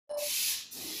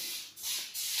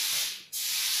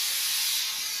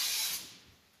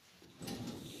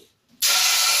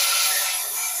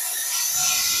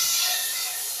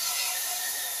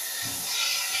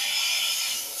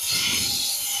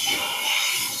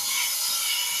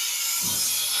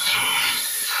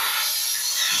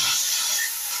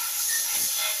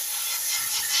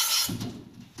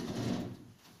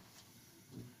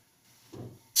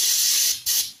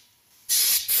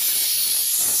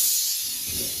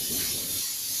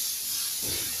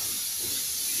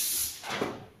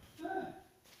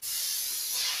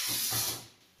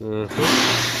Water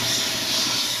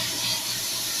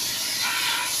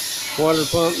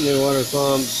pump, new water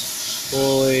pump,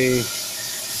 fully.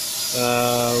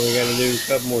 We got to do a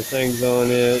couple more things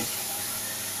on it.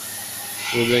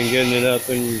 We've been getting it up,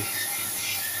 and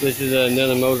this is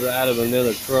another motor out of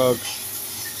another truck.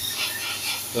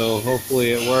 So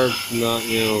hopefully it works, not,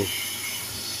 it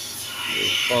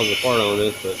falls apart on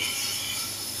us, but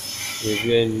we've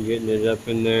been getting it up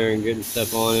in there and getting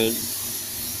stuff on it,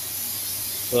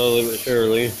 slowly but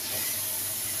surely.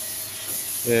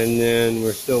 And then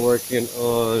we're still working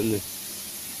on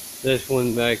this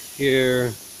one back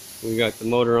here. We got the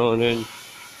motor on it.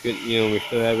 We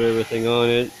still have everything on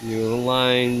it, new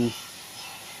lines.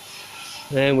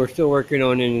 And we're still working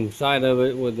on the inside of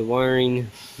it with the wiring,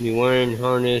 new wiring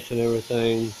harness and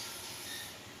everything.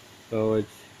 So it's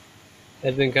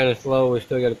been kind of slow. We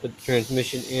still got to put the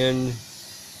transmission in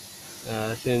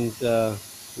since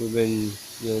we've been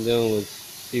dealing with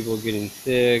people getting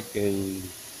sick, and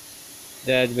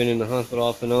Dad's been in the hospital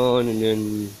off and on, and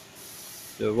then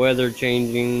the weather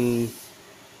changing.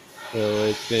 So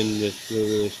it's been just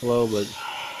really slow, but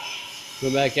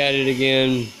we're back at it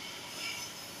again.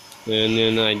 And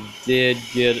then I did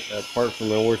get a part from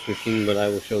my wash machine, but I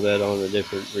will show that on a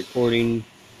different recording.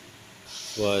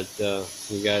 But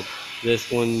we got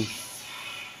this one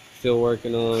still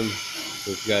working on.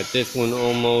 We've got this one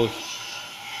almost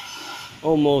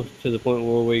to the point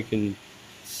where we can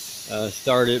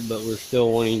start it, but we're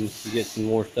still wanting to get some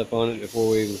more stuff on it before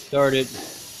we even start it.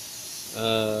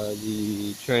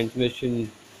 The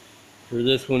transmission for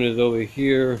this one is over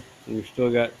here. We've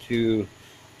still got to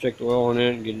check the oil on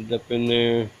it and get it up in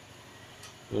there.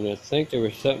 And I think there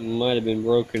was something might have been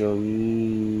broken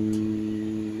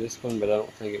on this one, but I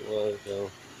don't think it was.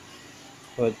 So,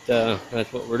 but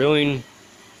that's what we're doing.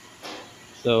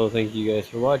 So thank you guys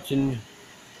for watching.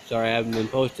 Sorry I haven't been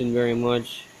posting very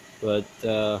much, but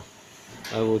I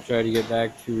will try to get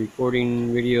back to recording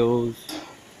videos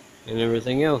and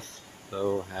everything else.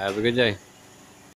 So have a good day.